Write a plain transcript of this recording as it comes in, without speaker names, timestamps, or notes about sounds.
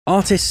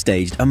Artists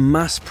staged a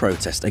mass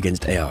protest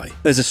against AI.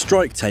 There's a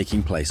strike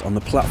taking place on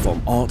the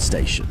platform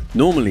ArtStation.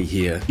 Normally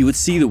here, you would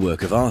see the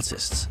work of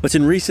artists, but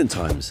in recent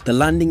times, the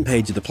landing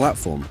page of the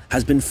platform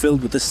has been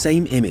filled with the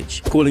same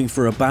image, calling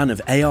for a ban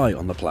of AI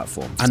on the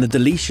platform and the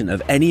deletion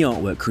of any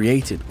artwork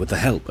created with the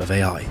help of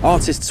AI.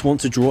 Artists want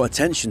to draw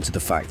attention to the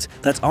fact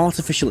that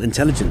artificial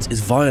intelligence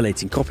is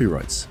violating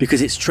copyrights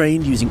because it's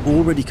trained using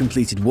already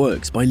completed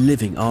works by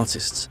living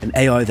artists, and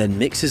AI then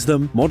mixes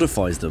them,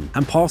 modifies them,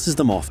 and passes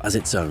them off as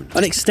its own.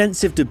 An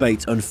extensive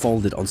debate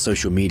unfolded on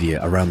social media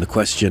around the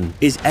question,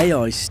 is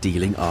AI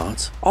stealing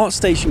art?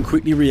 ArtStation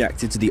quickly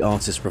reacted to the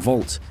artist's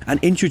revolt and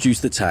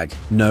introduced the tag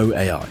No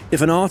AI.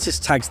 If an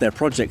artist tags their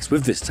projects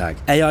with this tag,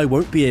 AI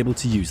won't be able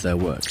to use their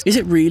work. Is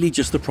it really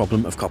just the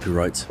problem of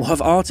copyright? Or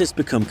have artists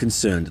become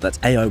concerned that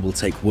AI will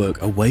take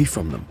work away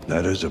from them?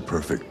 That is a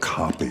perfect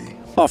copy.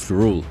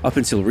 After all, up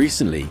until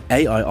recently,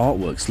 AI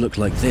artworks looked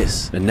like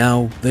this, and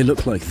now they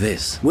look like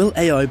this. Will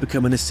AI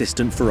become an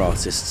assistant for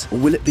artists, or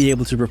will it be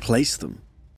able to replace them?